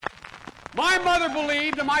My mother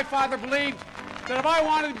believed and my father believed that if I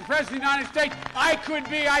wanted to be president of the United States, I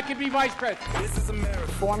could be vice president. This is America.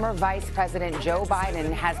 Former Vice President Joe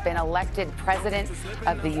Biden has been elected President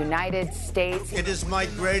of the United States. It is my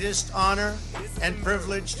greatest honor and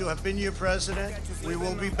privilege to have been your president. We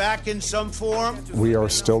will be back in some form. We are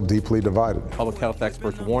still deeply divided. Public health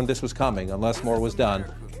experts warned this was coming unless more was done.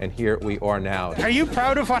 And here we are now. Are you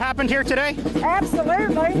proud of what happened here today?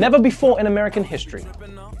 Absolutely. Never before in American history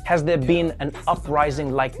has there been an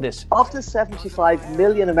uprising like this. Of the 75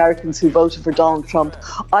 million Americans who voted for Donald Trump,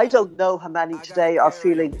 I don't know how many today are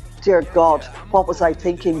feeling, dear God, what was I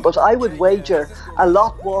thinking? But I would wager a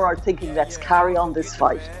lot more are thinking, let's carry on this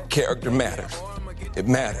fight. Character matters. It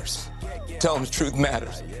matters. Telling the truth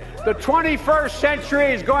matters. The 21st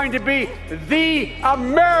century is going to be the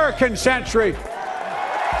American century.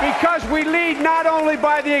 Because we lead not only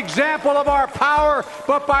by the example of our power,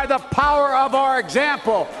 but by the power of our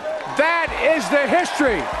example. That is the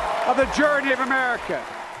history of the journey of America.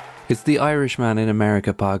 It's the Irishman in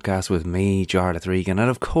America podcast with me, Jarlath Regan, and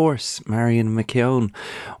of course, Marion McKeone.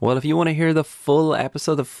 Well, if you want to hear the full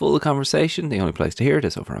episode, the full conversation, the only place to hear it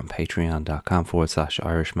is over on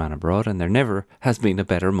patreon.com/Irishman Abroad, and there never has been a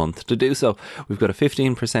better month to do so. We've got a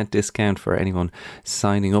 15% discount for anyone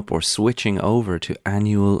signing up or switching over to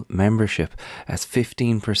annual membership. That's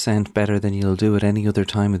 15% better than you'll do at any other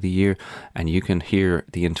time of the year, and you can hear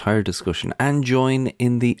the entire discussion and join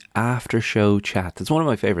in the after show chat. It's one of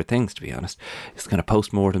my favourite things, to be honest. It's kind of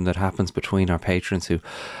post-mortem that happens between our patrons who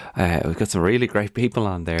we've got some really great people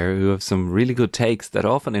on there who have some really good takes that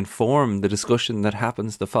often inform the discussion that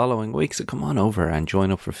happens the following week. So come on over and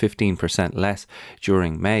join up for 15% less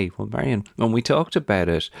during May. Well, Marion, when we talked about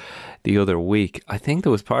it the other week, I think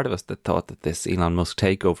there was part of us that thought that this Elon Musk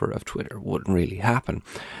takeover of Twitter wouldn't really happen.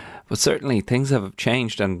 But certainly things have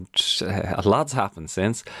changed and a lot's happened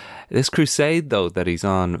since. This crusade, though, that he's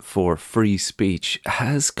on for free speech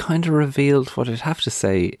has kind of revealed what I'd have to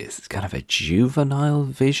say is kind of a juvenile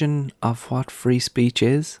vision of what free speech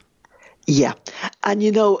is. Yeah. And,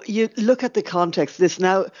 you know, you look at the context of this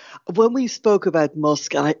now. When we spoke about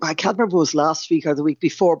Musk, and I can't remember if it was last week or the week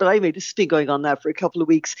before, but anyway, this has been going on now for a couple of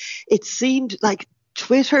weeks. It seemed like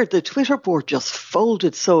the Twitter board just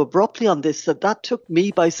folded so abruptly on this that took me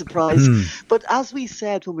by surprise. But as we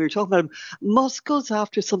said when we were talking about him, Musk goes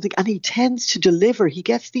after something and he tends to deliver. He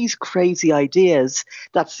gets these crazy ideas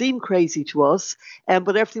that seem crazy to us.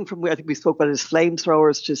 But everything from, I think we spoke about his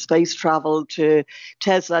flamethrowers to space travel to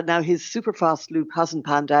Tesla. Now his super fast loop hasn't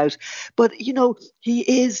panned out. But, you know,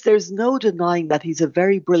 there's no denying that he's a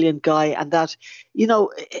very brilliant guy and that, you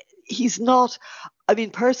know, he's not... I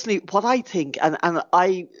mean, personally, what I think, and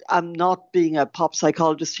I am not being a pop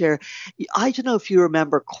psychologist here, I don't know if you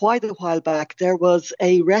remember quite a while back, there was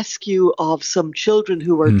a rescue of some children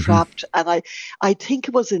who were trapped. And I think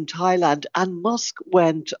it was in Thailand. And Musk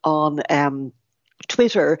went on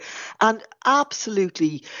Twitter and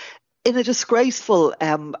absolutely, in a disgraceful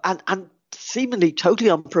and seemingly totally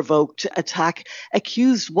unprovoked attack,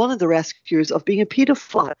 accused one of the rescuers of being a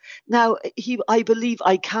paedophile. Now, I believe,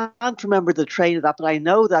 I can't remember the train of that, but I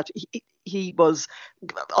know that he was,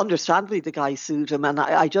 understandably, the guy sued him, and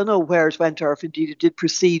I don't know where it went or if indeed it did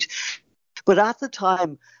proceed. But at the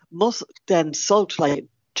time, Musk then sulked like a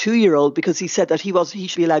 2-year-old because he said that he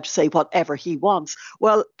should be allowed to say whatever he wants.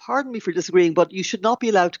 Well, pardon me for disagreeing, but you should not be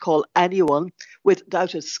allowed to call anyone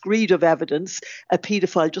without a screed of evidence a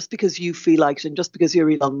paedophile just because you feel like it and just because you're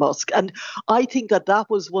Elon Musk. And I think that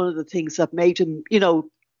was one of the things that made him, you know,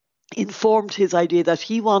 informed his idea that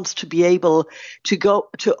he wants to be able to go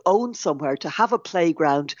to own somewhere, to have a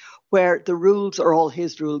playground where the rules are all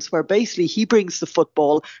his rules, where basically he brings the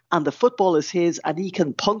football and the football is his and he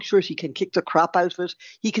can puncture it, he can kick the crap out of it,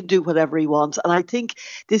 he can do whatever he wants. And I think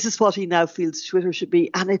this is what he now feels Twitter should be.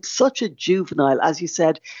 And it's such a juvenile, as you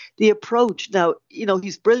said, the approach. Now, you know,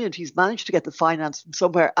 he's brilliant. He's managed to get the finance from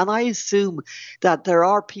somewhere. And I assume that there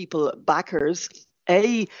are people, backers,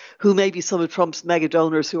 who may be some of Trump's mega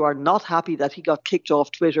donors who are not happy that he got kicked off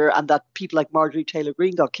Twitter and that people like Marjorie Taylor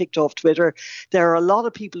Greene got kicked off Twitter. There are a lot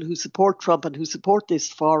of people who support Trump and who support this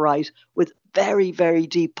far right with very, very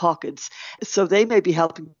deep pockets. So they may be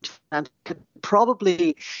helping, and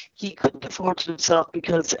probably he couldn't afford it himself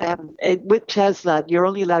because with Tesla, you're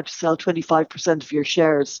only allowed to sell 25% of your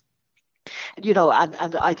shares.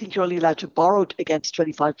 And I think you're only allowed to borrow against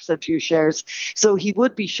 25% of your shares. So he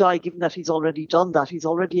would be shy, given that he's already done that. He's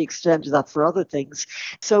already extended that for other things.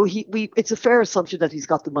 So it's a fair assumption that he's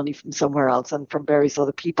got the money from somewhere else and from various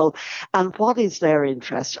other people. And what is their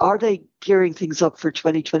interest? Are they gearing things up for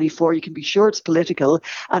 2024? You can be sure it's political.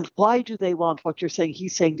 And why do they want what you're saying?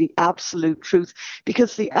 He's saying the absolute truth,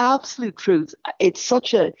 because the absolute truth,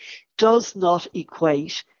 does not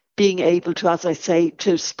equate being able to, as I say,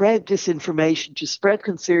 to spread disinformation, to spread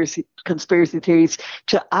conspiracy theories,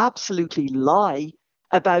 to absolutely lie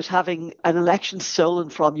about having an election stolen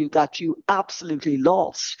from you that you absolutely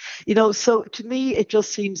lost. So to me, it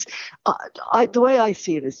just seems, the way I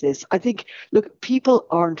see it is this. I think, look, people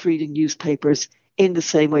aren't reading newspapers in the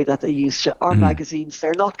same way that they used to. Our magazines,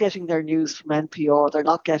 they're not getting their news from NPR, they're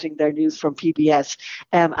not getting their news from PBS,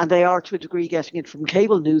 and they are to a degree getting it from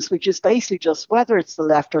cable news, which is basically just whether it's the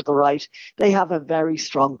left or the right, they have a very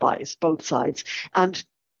strong bias, both sides. And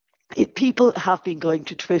people have been going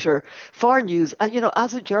to Twitter for news. And,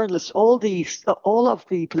 as a journalist, all of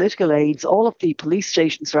the political aides, all of the police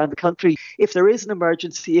stations around the country, if there is an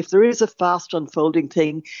emergency, if there is a fast unfolding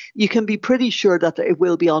thing, you can be pretty sure that it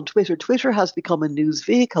will be on Twitter. Twitter has become a news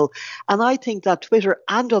vehicle. And I think that Twitter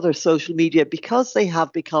and other social media, because they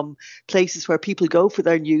have become places where people go for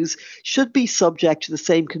their news, should be subject to the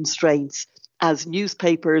same constraints as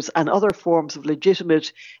newspapers and other forms of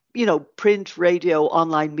legitimate, print, radio,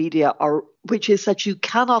 online media, which is that you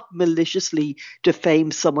cannot maliciously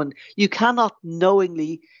defame someone. You cannot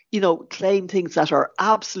knowingly, claim things that are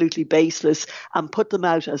absolutely baseless and put them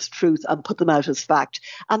out as truth and put them out as fact.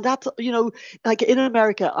 And that's, like in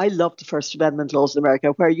America, I love the First Amendment laws in America,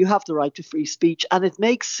 where you have the right to free speech, and it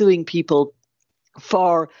makes suing people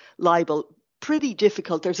for libel pretty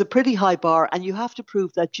difficult. There's a pretty high bar, and you have to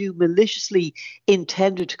prove that you maliciously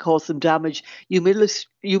intended to cause them damage. You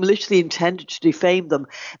maliciously intended to defame them.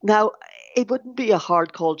 Now, it wouldn't be a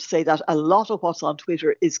hard call to say that a lot of what's on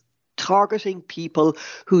Twitter is targeting people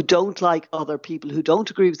who don't like other people, who don't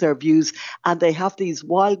agree with their views, and they have these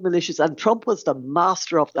wild malicious, and Trump was the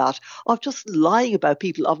master of that, of just lying about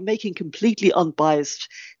people, of making completely unbased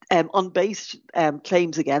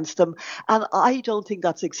claims against them. And I don't think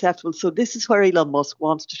that's acceptable. So this is where Elon Musk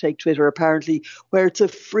wants to take Twitter, apparently, where it's a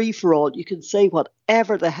free-for-all. You can say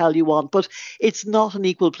whatever the hell you want, but it's not an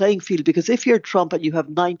equal playing field, because if you're Trump and you have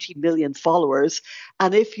 90 million followers,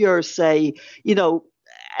 and if you're, say,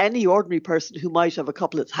 any ordinary person who might have a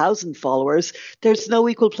couple of thousand followers, there's no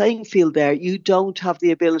equal playing field there. You don't have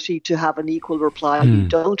the ability to have an equal reply. You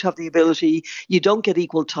don't have the ability, you don't get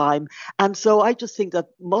equal time. And so I just think that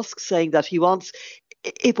Musk saying that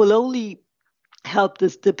it will only help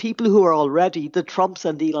the people who are already, the Trumps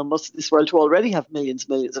and Elon Musk of this world, who already have millions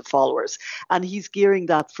of followers. And he's gearing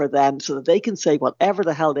that for them so that they can say whatever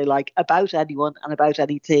the hell they like about anyone and about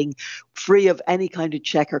anything, free of any kind of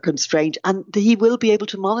check or constraint. And he will be able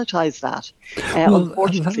to monetize that,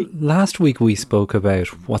 unfortunately. Last week we spoke about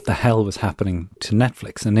what the hell was happening to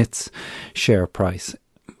Netflix and its share price.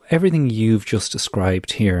 Everything you've just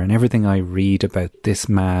described here and everything I read about this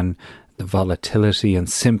man, the volatility and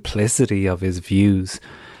simplicity of his views,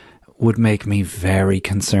 would make me very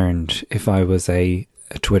concerned if I was a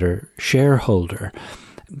Twitter shareholder.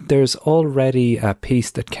 There's already a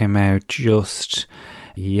piece that came out just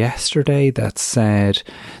yesterday that said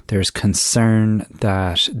there's concern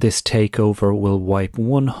that this takeover will wipe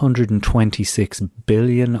 126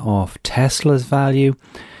 billion off Tesla's value.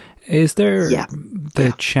 Is there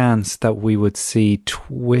the chance that we would see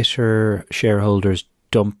Twitter shareholders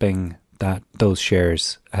dumping those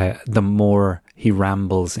shares the more he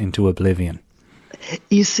rambles into oblivion?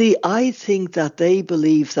 You see, I think that they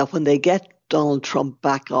believe that when they get Donald Trump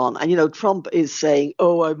back on, and Trump is saying,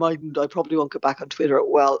 I probably won't get back on Twitter.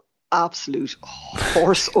 Well, absolute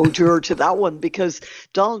horse odeur to that one, because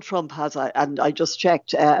Donald Trump has, and I just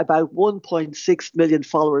checked, about 1.6 million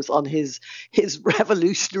followers on his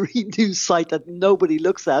revolutionary news site that nobody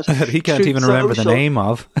looks at. He can't even remember the name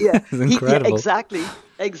of. Yeah, it's incredible.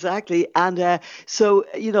 Exactly. And so,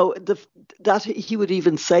 that he would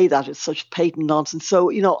even say that is such patent nonsense.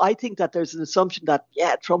 So, I think that there's an assumption that,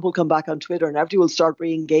 Trump will come back on Twitter and everybody will start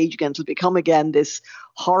re-engage again. It'll become again this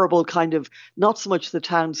horrible kind of, not so much the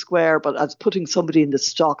town square, but as putting somebody in the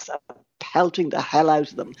stocks and pelting the hell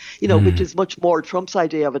out of them, which is much more Trump's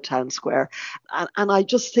idea of a town square. And I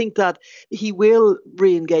just think that he will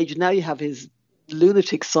re-engage. Now you have his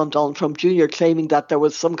lunatic son, Donald Trump Jr., claiming that there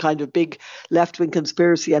was some kind of big left-wing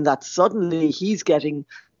conspiracy and that suddenly he's getting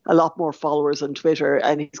a lot more followers on Twitter,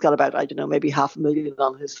 and he's got about, maybe 500,000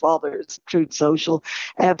 on his father's Truth Social.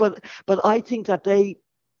 But I think that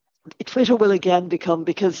Twitter will again become,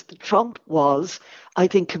 because Trump was, I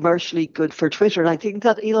think, commercially good for Twitter. And I think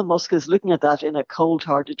that Elon Musk is looking at that in a cold,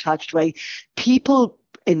 hard, detached way. People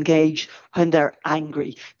engage when they're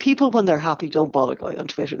angry. People, when they're happy, don't bother going on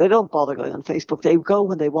Twitter. They don't bother going on Facebook. They go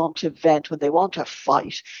when they want to vent, when they want to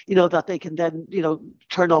fight, that they can then,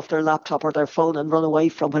 turn off their laptop or their phone and run away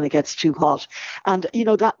from when it gets too hot. And,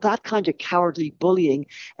 that kind of cowardly bullying,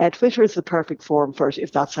 Twitter is the perfect forum for it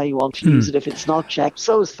if that's how you want to use it. If it's not checked,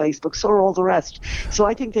 so is Facebook, so are all the rest. So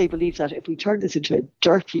I think they believe that if we turn this into a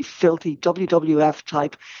dirty, filthy WWF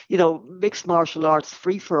type, mixed martial arts,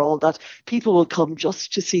 free for all, that people will come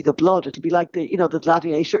just to see the blood. It'll be like the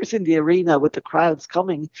gladiators in the arena with the crowds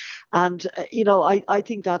coming. And, I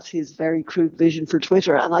think that's his very crude vision for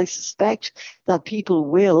Twitter. And I suspect that people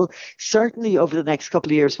will, certainly over the next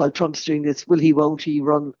couple of years while Trump's doing this, will he, won't he,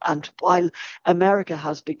 run. And while America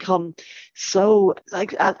has become so,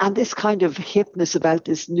 and this kind of hipness about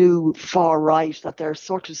this new far right that they're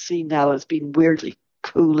sort of seen now as being weirdly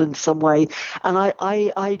cool in some way. And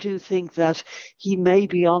I do think that he may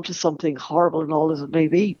be onto something, horrible and all as it may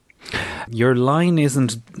be. Your line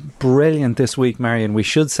isn't brilliant this week, Marion. We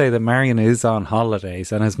should say that Marion is on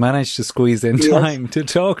holidays and has managed to squeeze in time to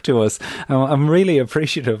talk to us. I'm really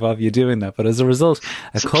appreciative of you doing that. But as a result,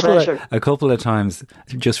 a couple of times,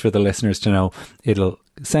 just for the listeners to know, it'll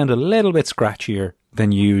sound a little bit scratchier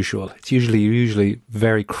than usual. It's usually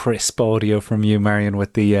very crisp audio from you, Marion,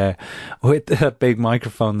 with that big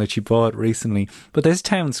microphone that you bought recently. But this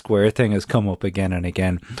town square thing has come up again and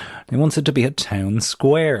again. He wants it to be a town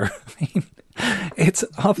square. I mean, it's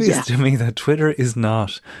obvious to me that Twitter is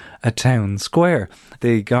not a town square.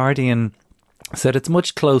 The Guardian said it's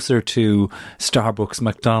much closer to Starbucks,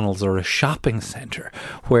 McDonald's or a shopping centre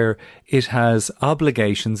where it has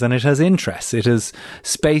obligations and it has interests. It has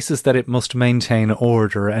spaces that it must maintain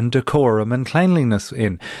order and decorum and cleanliness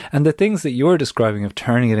in. And the things that you're describing of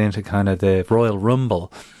turning it into kind of the Royal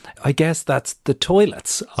Rumble, I guess that's the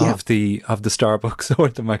toilets of the Starbucks or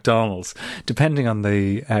the McDonald's, depending on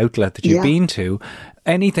the outlet that you've been to.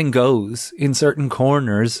 Anything goes in certain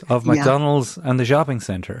corners of McDonald's and the shopping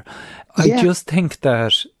centre. I just think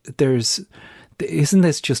that isn't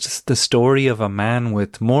this just the story of a man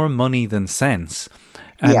with more money than sense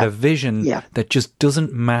and a vision that just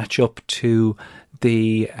doesn't match up to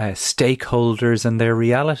the stakeholders and their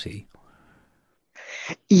reality?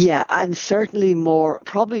 Yeah, and certainly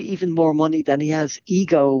probably even more money than he has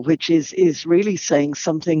ego, which is really saying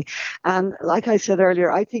something. And like I said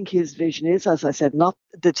earlier, I think his vision is, as I said, not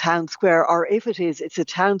the town square, or if it is, it's a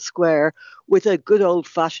town square with a good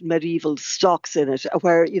old-fashioned medieval stocks in it,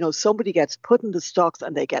 where, somebody gets put in the stocks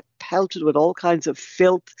and they get pelted with all kinds of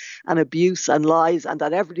filth and abuse and lies, and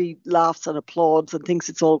that everybody laughs and applauds and thinks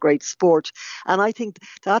it's all great sport. And I think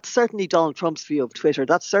that's certainly Donald Trump's view of Twitter.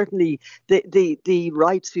 That's certainly the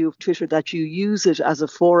right's view of Twitter, that you use it as a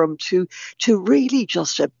forum to really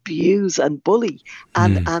just abuse and bully.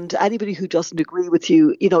 And anybody who doesn't agree with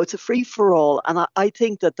you, it's a free-for-all. And I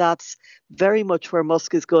think that that's very much where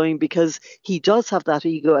Musk is going, because he does have that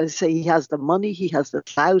ego. As I say, he has the money, he has the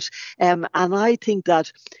clout. And I think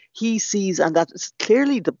that he sees, and that's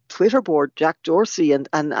clearly the Twitter board, Jack Dorsey and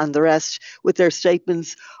the rest with their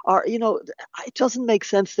statements are, it doesn't make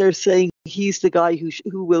sense. They're saying he's the guy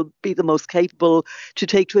who will be the most capable to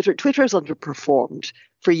take Twitter. Twitter has underperformed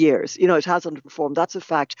for years. It has underperformed. That's a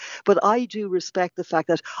fact. But I do respect the fact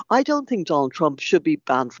that I don't think Donald Trump should be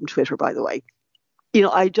banned from Twitter, by the way.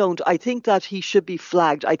 I don't. I think that he should be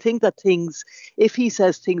flagged. I think that if he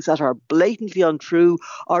says things that are blatantly untrue,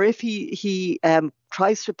 or if he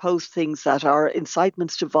tries to post things that are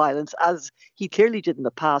incitements to violence, as he clearly did in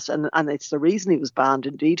the past, and it's the reason he was banned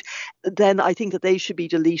indeed, then I think that they should be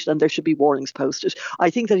deleted and there should be warnings posted.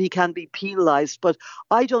 I think that he can be penalised, but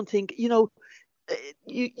I don't think,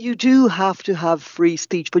 you do have to have free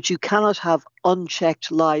speech, but you cannot have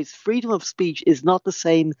unchecked lies. Freedom of speech is not the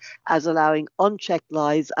same as allowing unchecked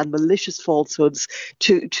lies and malicious falsehoods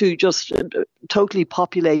to just totally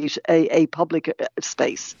populate a public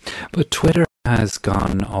space. But Twitter has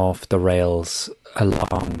gone off the rails a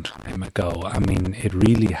long time ago. I mean, it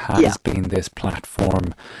really has been this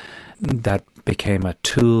platform that became a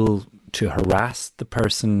tool to harass the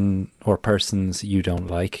person or persons you don't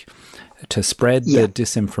like, to spread the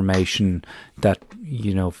disinformation that,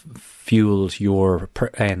 fuels your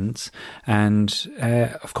ends, and,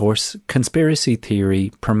 of course, conspiracy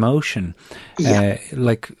theory promotion.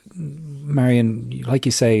 Like, Marion, like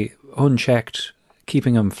you say, unchecked,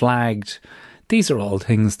 keeping them flagged, these are all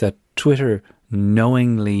things that Twitter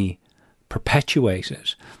knowingly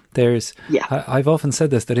perpetuated. I've often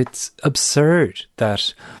said this, that it's absurd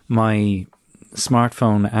that my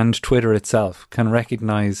smartphone and Twitter itself can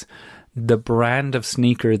recognize the brand of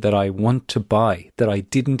sneaker that I want to buy, that I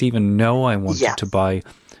didn't even know I wanted to buy,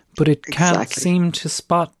 but it can't seem to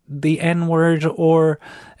spot the N-word or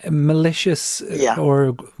malicious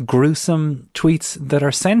or gruesome tweets that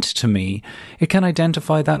are sent to me. It can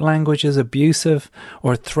identify that language as abusive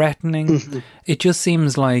or threatening. Mm-hmm. It just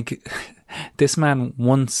seems like this man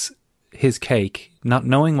wants his cake, not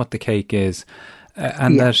knowing what the cake is,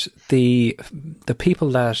 and that the people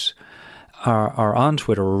that are on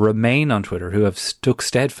Twitter or remain on Twitter, who have stuck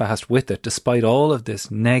steadfast with it despite all of this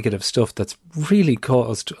negative stuff that's really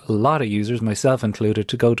caused a lot of users, myself included,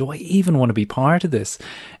 to go, do I even want to be part of this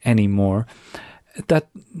anymore? That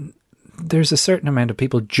there's a certain amount of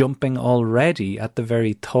people jumping already at the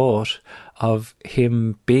very thought of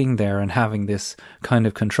him being there and having this kind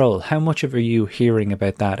of control. How much of are you hearing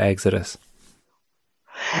about that exodus?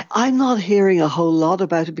 I'm not hearing a whole lot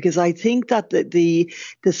about it, because I think that the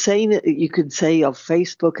same you could say of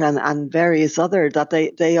Facebook and various other, that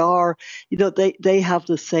they are, they have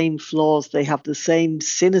the same flaws, they have the same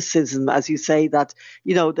cynicism, as you say, that,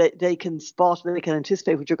 they can spot, they can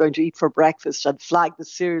anticipate what you're going to eat for breakfast and flag the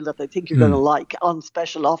cereal that they think you're going to like on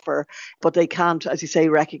special offer, but they can't, as you say,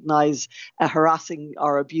 recognize a harassing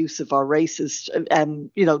or abusive or racist,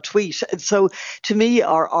 tweet. And so to me,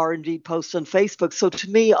 or indeed post on Facebook. So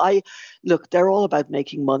to me, look, they're all about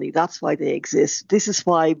making money. That's why they exist. This is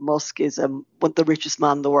why Musk is the richest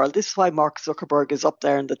man in the world. This is why Mark Zuckerberg is up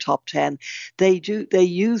there in the top 10. They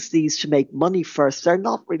use these to make money first. They're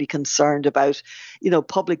not really concerned about,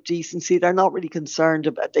 public decency. They're not really concerned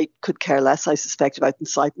about, they could care less, I suspect, about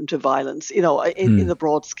incitement to violence, in the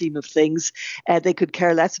broad scheme of things. They could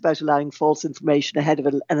care less about allowing false information ahead of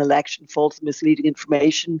an election, false misleading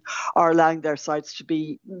information, or allowing their sites to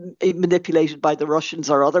be manipulated by the Russians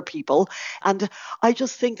or other people. And I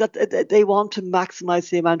just think that they want to maximize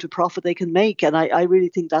the amount of profit they can make. And I really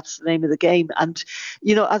think that's the name of the game. And,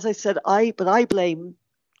 as I said, I blame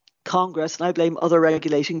Congress and I blame other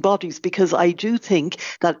regulating bodies, because I do think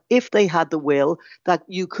that if they had the will, that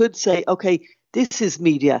you could say, okay, this is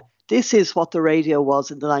media. This is what the radio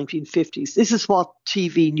was in the 1950s. This is what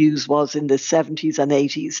TV news was in the 70s and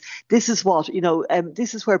 80s. This is what,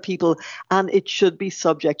 this is where people, and it should be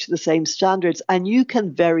subject to the same standards. And you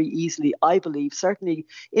can very easily, I believe, certainly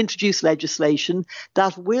introduce legislation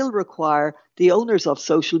that will require the owners of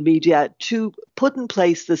social media to put in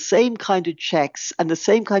place the same kind of checks and the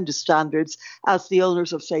same kind of standards as the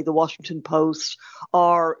owners of, say, the Washington Post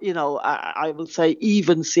or, I will say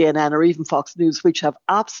even CNN or even Fox News, which have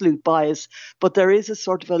absolute bias. But there is a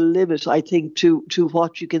sort of a limit, I think, to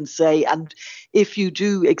what you can say. And if you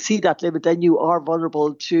do exceed that limit, then you are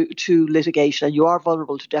vulnerable to litigation, and you are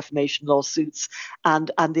vulnerable to defamation lawsuits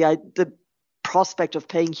and the prospect of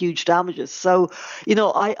paying huge damages. So,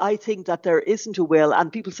 I think that there isn't a will,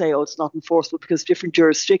 and people say, oh, it's not enforceable because different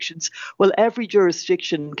jurisdictions. Well, every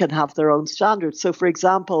jurisdiction can have their own standards. So, for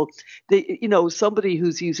example, somebody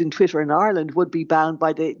who's using Twitter in Ireland would be bound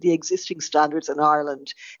by the existing standards in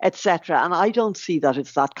Ireland, etc. And I don't see that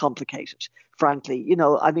it's that complicated, frankly.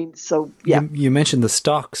 So, yeah. You mentioned the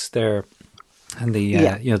stocks there. And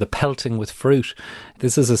the pelting with fruit.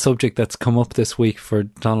 This is a subject that's come up this week for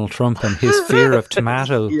Donald Trump and his fear of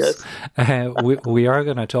tomatoes. Yes. We are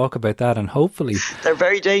going to talk about that, and hopefully they're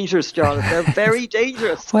very dangerous, John. They're very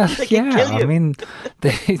dangerous. Well, they can kill you.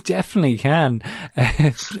 They definitely can.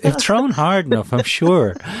 If thrown hard enough, I'm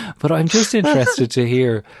sure. But I'm just interested to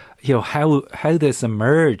hear, how this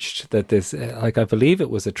emerged, that this, I believe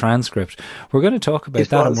it was a transcript. We're going to talk about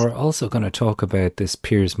that, and we're also going to talk about this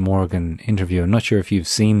Piers Morgan interview. I'm not sure if you've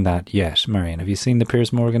seen that yet, Marion. Have you seen the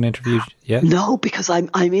Piers Morgan interview yet? No, because I'm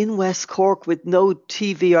in West Cork with no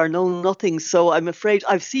TV or no nothing, so I'm afraid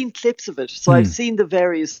I've seen clips of it. So I've seen the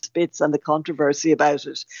various bits and the controversy about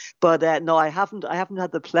it, but no, I haven't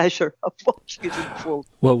had the pleasure of watching it in full.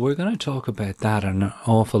 Well, we're going to talk about that and an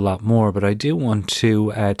awful lot more, but I do want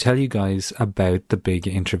to tell you guys about the big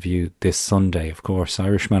interview this Sunday. Of course,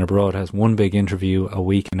 Irishman Abroad has one big interview a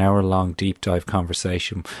week, an hour-long deep dive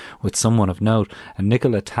conversation with someone of note, and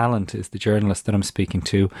Nicola Tallant is the journalist that I'm speaking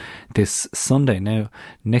to this Sunday. Now,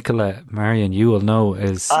 Nicola, Marion, you will know,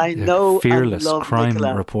 is a fearless crime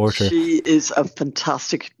reporter. She is a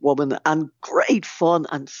fantastic woman and great fun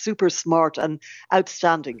and super smart and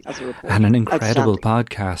outstanding as a reporter. And an incredible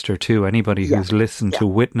podcaster too. Anybody who's listened to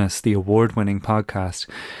Witness, the award-winning podcast,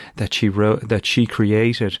 that she wrote, that she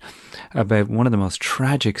created, about one of the most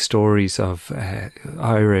tragic stories of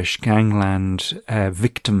Irish gangland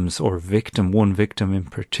victims, or one victim in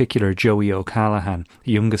particular, Joey O'Callaghan,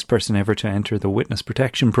 the youngest person ever to enter the Witness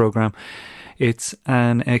Protection Programme. It's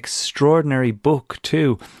an extraordinary book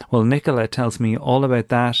too. Well, Nicola tells me all about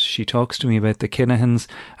that. She talks to me about the Kinahans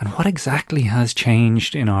and what exactly has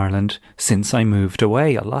changed in Ireland since I moved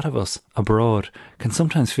away. A lot of us abroad can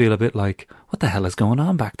sometimes feel a bit like, what the hell is going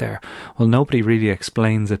on back there? Well, nobody really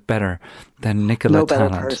explains it better than Nicola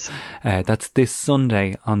Tallant. That's this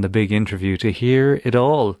Sunday on The Big Interview. To hear it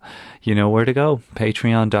all, you know where to go.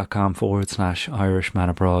 Patreon.com/Irishman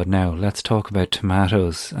Abroad. Now, let's talk about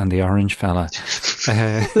tomatoes and the orange fella.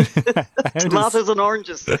 Tomatoes and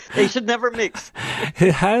oranges. They should never mix.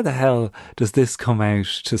 How the hell does this come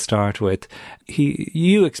out to start with?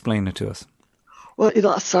 You explain it to us.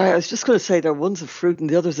 Well, sorry, I was just going to say one's a fruit and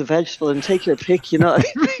the other's a vegetable, and take your pick, really,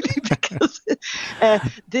 because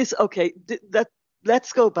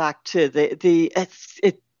let's go back to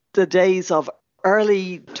the days of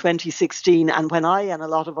early 2016, and when I and a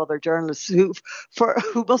lot of other journalists who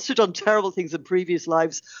must have done terrible things in previous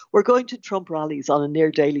lives were going to Trump rallies on a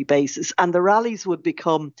near daily basis, and the rallies would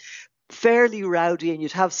become fairly rowdy, and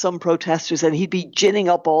you'd have some protesters, and he'd be ginning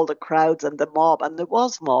up all the crowds and the mob, and there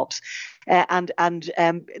was mobs, and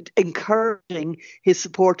encouraging his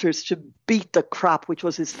supporters to beat the crap, which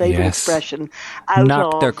was his favourite expression.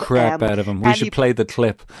 Knock the crap out of him. We should play the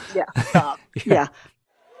clip. Yeah, yeah.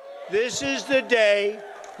 This is the day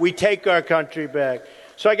we take our country back.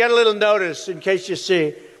 So I got a little notice, in case you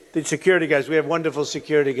see, the security guys. We have wonderful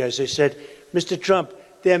security guys. They said, Mr. Trump,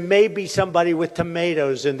 there may be somebody with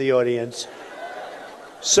tomatoes in the audience.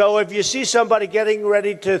 So if you see somebody getting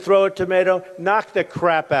ready to throw a tomato, knock the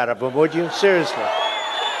crap out of them, would you? Seriously.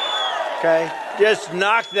 Okay? Just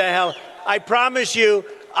knock the hell. I promise you,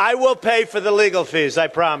 I will pay for the legal fees. I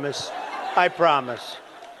promise. I promise.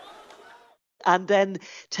 And then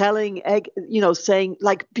saying,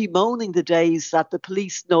 bemoaning the days that the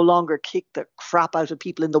police no longer kick the crap out of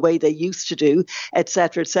people in the way they used to do, et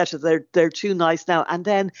cetera, et cetera. They're too nice now. And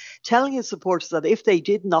then telling his supporters that if they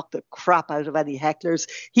did knock the crap out of any hecklers,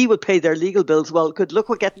 he would pay their legal bills. Well, good luck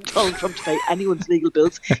with getting Donald Trump to pay anyone's legal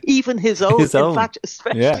bills, even his own. In fact,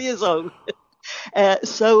 especially his own.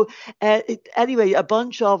 Anyway, a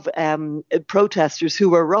bunch of protesters who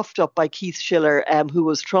were roughed up by Keith Schiller, who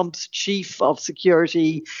was Trump's chief of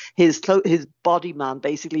security, his body man,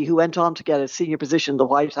 basically, who went on to get a senior position in the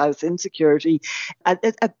White House in security.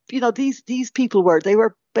 These people were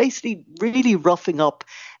basically really roughing up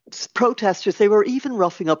protesters. They were even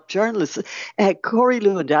roughing up journalists. Corey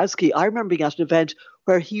Lewandowski, I remember being at an event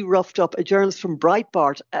where he roughed up a journalist from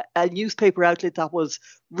Breitbart, a newspaper outlet that was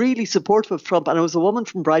really supportive of Trump, and it was a woman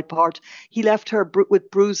from Breitbart. He left her with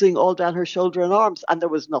bruising all down her shoulder and arms, and there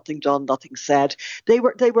was nothing done, nothing said. They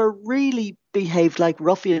were really behaved like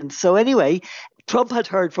ruffians. So anyway, Trump had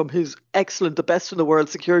heard from his the best in the world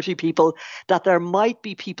security people, that there might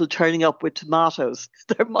be people turning up with tomatoes.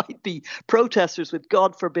 There might be protesters with,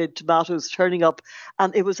 God forbid, tomatoes turning up.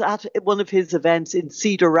 And it was at one of his events in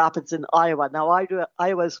Cedar Rapids in Iowa. Now,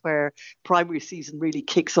 Iowa's where primary season really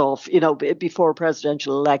kicks off, before a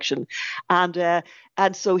presidential election. And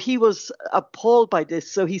so he was appalled by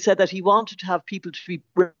this. So he said that he wanted to have people to be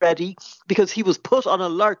ready because he was put on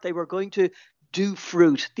alert. They were going to do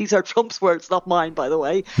fruit. These are Trump's words, not mine, by the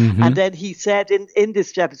way. Mm-hmm. And then he said in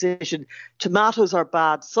this deposition, tomatoes are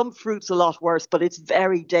bad. Some fruit's a lot worse, but it's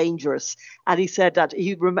very dangerous. And he said that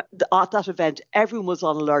at that event, everyone was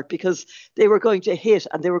on alert because they were going to hit,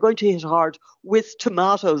 and they were going to hit hard with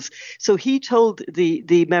tomatoes. So he told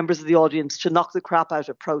the members of the audience to knock the crap out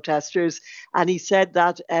of protesters. And he said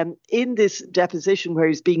that in this deposition where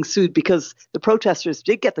he's being sued because the protesters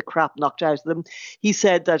did get the crap knocked out of them, he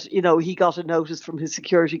said that, he got a notice from his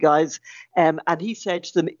security guys, and he said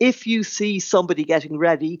to them, if you see somebody getting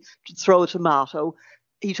ready to throw a tomato,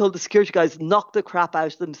 he told the security guys, knock the crap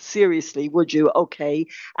out of them, seriously, would you? Okay.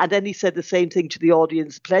 And then he said the same thing to the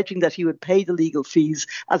audience, pledging that he would pay the legal fees,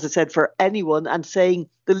 as I said, for anyone, and saying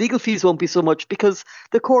the legal fees won't be so much because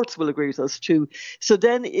the courts will agree with us too. So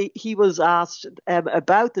then he was asked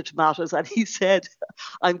about the tomatoes, and he said,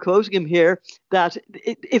 I'm quoting him here, that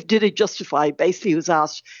did it justify, basically he was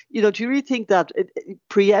asked, do you really think that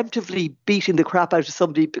preemptively beating the crap out of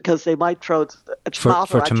somebody because they might throw a tomato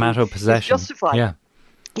for tomato possession, justified? Yeah.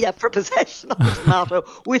 Yeah, for possession of a tomato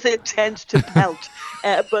with intent to pelt.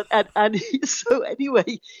 So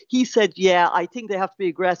anyway, he said, yeah, I think they have to be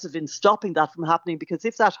aggressive in stopping that from happening, because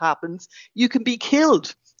if that happens, you can be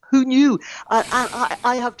killed. Who knew? And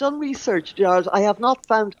I have done research, Jared. I have not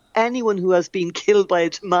found anyone who has been killed by a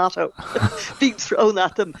tomato being thrown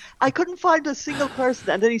at them. I couldn't find a single person.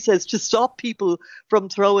 And then he says to stop people from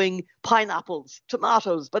throwing pineapples,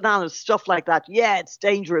 tomatoes, bananas, stuff like that. Yeah, it's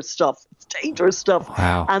dangerous stuff. It's dangerous stuff.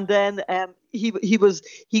 Wow. And then he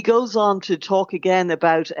goes on to talk again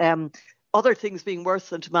about other things being worse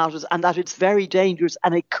than tomatoes, and that it's very dangerous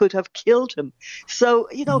and it could have killed him. So,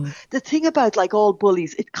 the thing about like all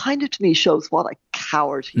bullies, it kind of to me shows what a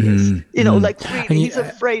coward he is. Like really, he's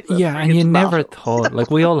afraid of and you never thought, like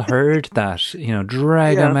we all heard that,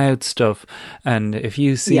 drag him out stuff. And if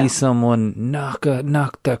you see someone knock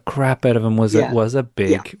the crap out of him was a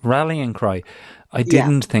big rallying cry. I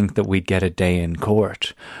didn't think that we'd get a day in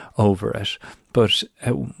court over it. But,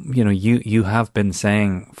 you have been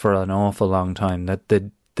saying for an awful long time that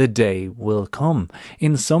the day will come.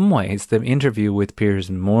 In some ways, the interview with Piers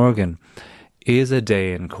Morgan is a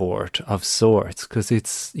day in court of sorts, because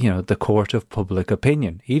it's, the court of public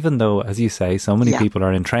opinion. Even though, as you say, so many people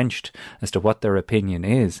are entrenched as to what their opinion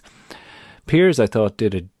is. Piers, I thought,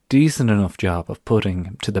 did a decent enough job of putting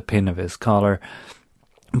him to the pin of his collar.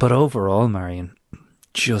 But overall, Marion,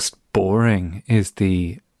 just boring is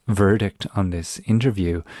the verdict on this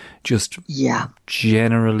interview.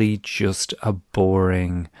 Generally just a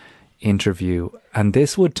boring interview. And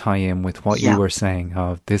this would tie in with what you were saying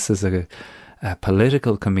of this is a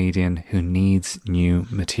political comedian who needs new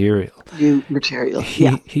material.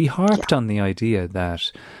 He harped on the idea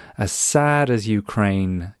that as sad as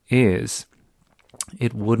Ukraine is,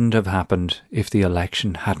 it wouldn't have happened if the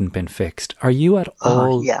election hadn't been fixed. Are you at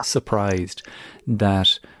all surprised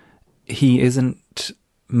that he isn't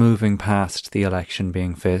moving past the election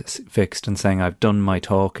being fixed and saying, I've done my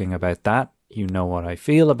talking about that, you know what I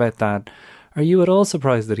feel about that? Are you at all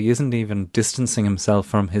surprised that he isn't even distancing himself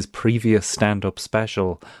from his previous stand-up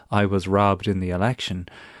special, I was robbed in the election,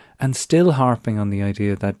 and still harping on the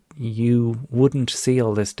idea that you wouldn't see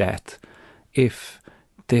all this death if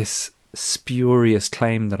this spurious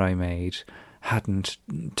claim that I made hadn't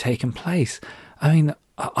taken place? I mean,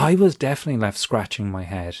 I was definitely left scratching my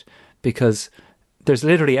head, because there's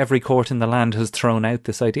literally every court in the land has thrown out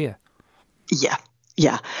this idea. Yeah.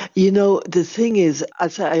 The thing is,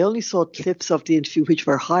 as I only saw clips of the interview, which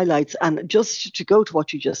were highlights. And just to go to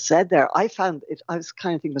what you just said there, I found it, I was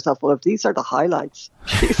kind of thinking to myself, well, if these are the highlights,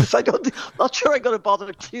 Jesus, I'm not sure I'm going to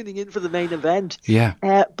bother tuning in for the main event. Yeah.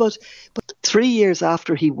 But 3 years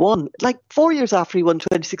after he won, like 4 years after he won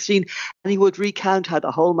 2016, and he would recount how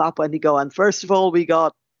the whole map went. He'd go, and first of all, we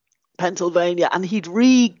got Pennsylvania, and he'd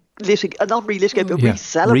retell the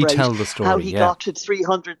story, how he got to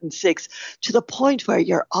 306, to the point where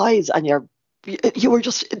your eyes and you were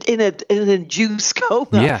just in an induced coma.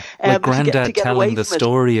 Yeah, like Grandad telling the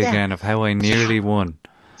story again of how I nearly won.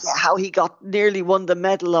 How he nearly won the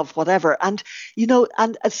medal of whatever. And,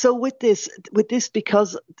 and so with this,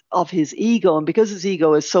 because of his ego, and because his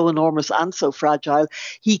ego is so enormous and so fragile,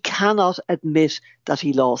 he cannot admit that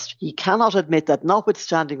he lost. He cannot admit that,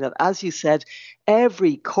 notwithstanding that, as you said,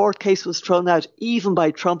 every court case was thrown out, even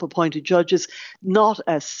by Trump-appointed judges. Not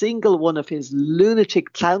a single one of his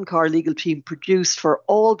lunatic clown car legal team produced, for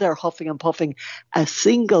all their huffing and puffing, a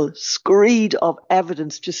single screed of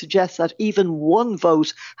evidence to suggest that even one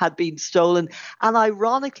vote had been stolen. And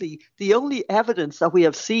ironically, the only evidence that we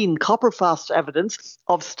have seen, copperfast evidence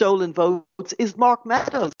of stolen votes, is Mark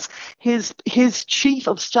Meadows, his chief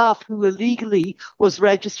of staff, who illegally was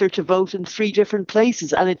registered to vote in 3 different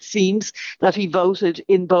places. And it seems that he voted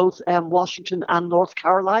in both Washington and North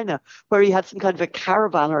Carolina, where he had some kind of a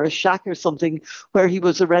caravan or a shack or something where he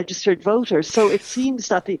was a registered voter. So it seems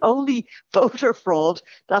that the only voter fraud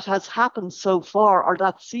that has happened so far, or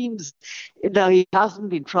that seems, now he hasn't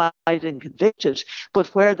been tried and convicted, but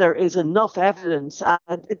where there is enough evidence,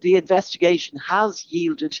 and the investigation has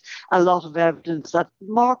yielded a lot of evidence, that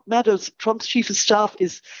Mark Meadows, Trump's chief of staff,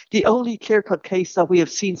 is the only clear-cut case that we have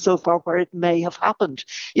seen so far where it may have happened.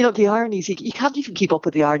 The ironies, you can't even keep up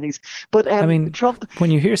with the ironies. But I mean, Trump, when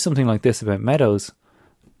you hear something like this about Meadows,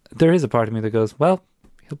 there is a part of me that goes, well,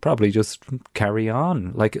 he'll probably just carry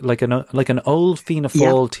on, like an old Fianna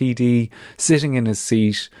Fáil TD sitting in his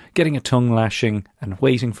seat, getting a tongue lashing and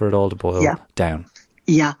waiting for it all to boil down.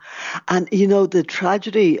 Yeah. And, the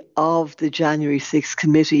tragedy of the January 6th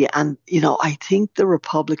committee, and, I think the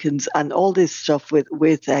Republicans and all this stuff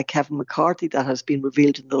with Kevin McCarthy that has been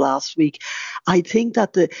revealed in the last week, I think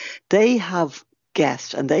that they have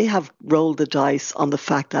guessed, and they have rolled the dice on the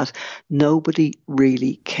fact that nobody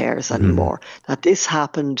really cares anymore. That this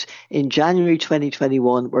happened in January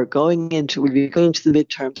 2021. We'll be going into the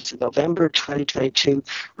midterms in November 2022,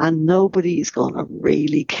 and nobody is going to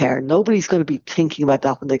really care. Nobody's going to be thinking about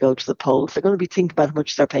that when they go to the polls. They're going to be thinking about how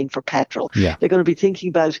much they're paying for petrol. Yeah. They're going to be thinking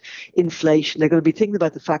about inflation. They're going to be thinking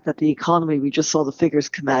about the fact that the economy, we just saw the figures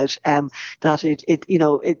come out, that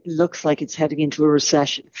it looks like it's heading into a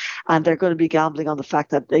recession, and they're going to be gambling on the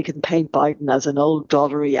fact that they can paint Biden as an old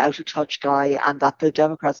dollary, out-of-touch guy, and that the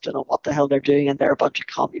Democrats don't know what the hell they're doing, and they're a bunch of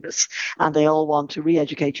communists, and they all want to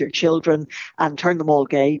re-educate your children and turn them all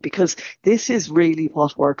gay, because this is really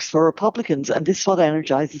what works for Republicans, and this is what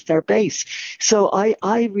energizes their base. So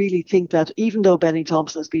I really think that even though Benny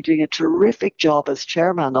Thompson has been doing a terrific job as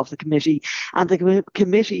chairman of the committee, and the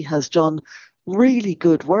committee has done really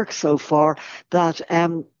good work so far, that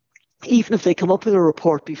even if they come up with a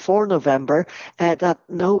report before November, that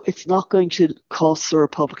no, it's not going to cost the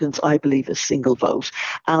Republicans, I believe, a single vote.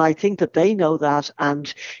 And I think that they know that.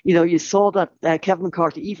 And, you saw that Kevin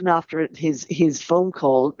McCarthy, even after his phone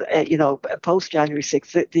call, post January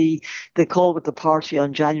 6th, the call with the party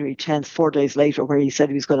on January 10th, 4 days later, where he said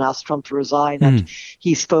he was going to ask Trump to resign. And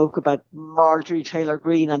he spoke about Marjorie Taylor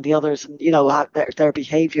Greene and the others, and, their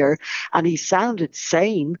behavior. And he sounded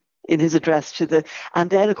sane in his address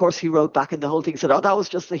and then of course he wrote back, and the whole thing said, that was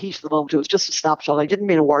just the heat of the moment, it was just a snapshot, I didn't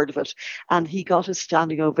mean a word of it. And he got a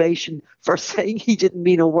standing ovation for saying he didn't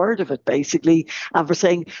mean a word of it, basically, and for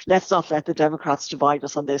saying, let's not let the Democrats divide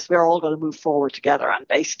us on this, we're all going to move forward together, and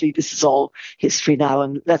basically this is all history now,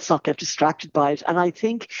 and let's not get distracted by it. And I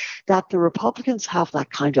think that the Republicans have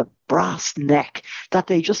that kind of brass neck, that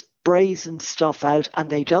they just brazen stuff out,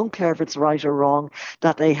 and they don't care if it's right or wrong,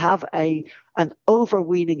 that they have an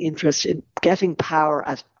overweening interest in getting power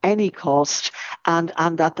at any cost, and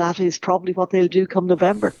that is probably what they'll do come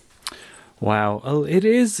November. Wow. Well, it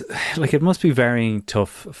is, it must be very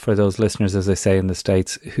tough for those listeners, as I say, in the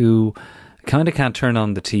States, who kind of can't turn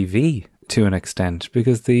on the TV to an extent,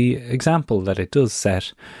 because the example that it does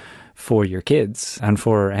set for your kids and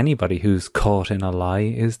for anybody who's caught in a lie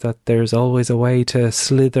is that there's always a way to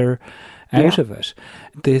slither out of it.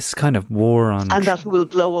 This kind of war on... And that will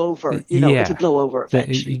blow over. It'll blow over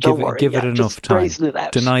eventually. Don't worry. Give it enough time. It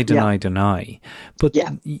out. Deny. But,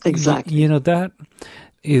 exactly. That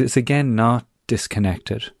is, again, not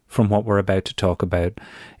disconnected from what we're about to talk about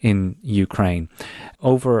in Ukraine.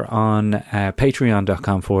 Over on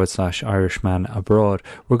patreon.com/Irishman Abroad,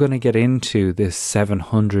 we're going to get into this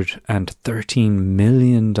 $713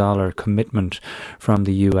 million commitment from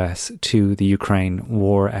the US to the Ukraine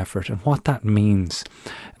war effort and what that means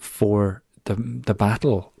for the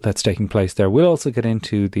battle that's taking place there. We'll also get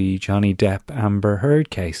into the Johnny Depp Amber Heard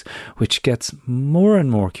case, which gets more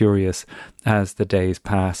and more curious as the days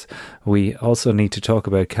pass. We also need to talk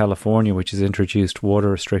about California, which has introduced water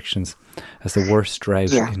restrictions as the worst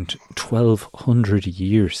drought in 1,200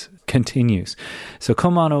 years continues. So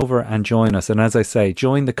come on over and join us. And as I say,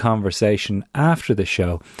 join the conversation after the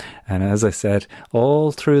show. And as I said,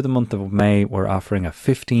 all through the month of May, we're offering a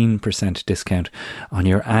 15% discount on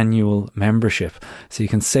your annual membership. So you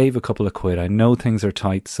can save a couple of quid. I know things are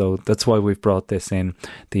tight, so that's why we've brought this in.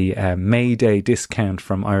 The May Day discount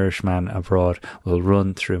from Irishman Abroad will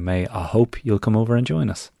run through May. I hope you'll come over and join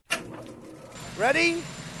us. Ready?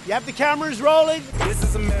 You have the cameras rolling? This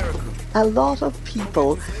is America. A lot of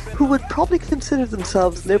people who would probably consider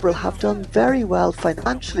themselves liberal have done very well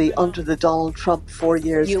financially under the Donald Trump 4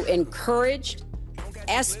 years. You encouraged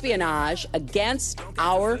espionage against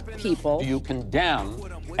our people. You condemn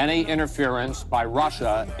any interference by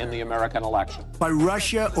Russia in the American election. By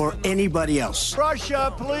Russia or anybody else.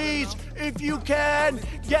 Russia, please, if you can,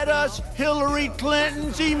 get us Hillary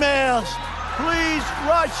Clinton's emails. Please,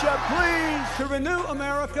 Russia, please. To renew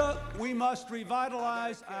America, we must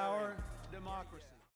revitalize our democracy.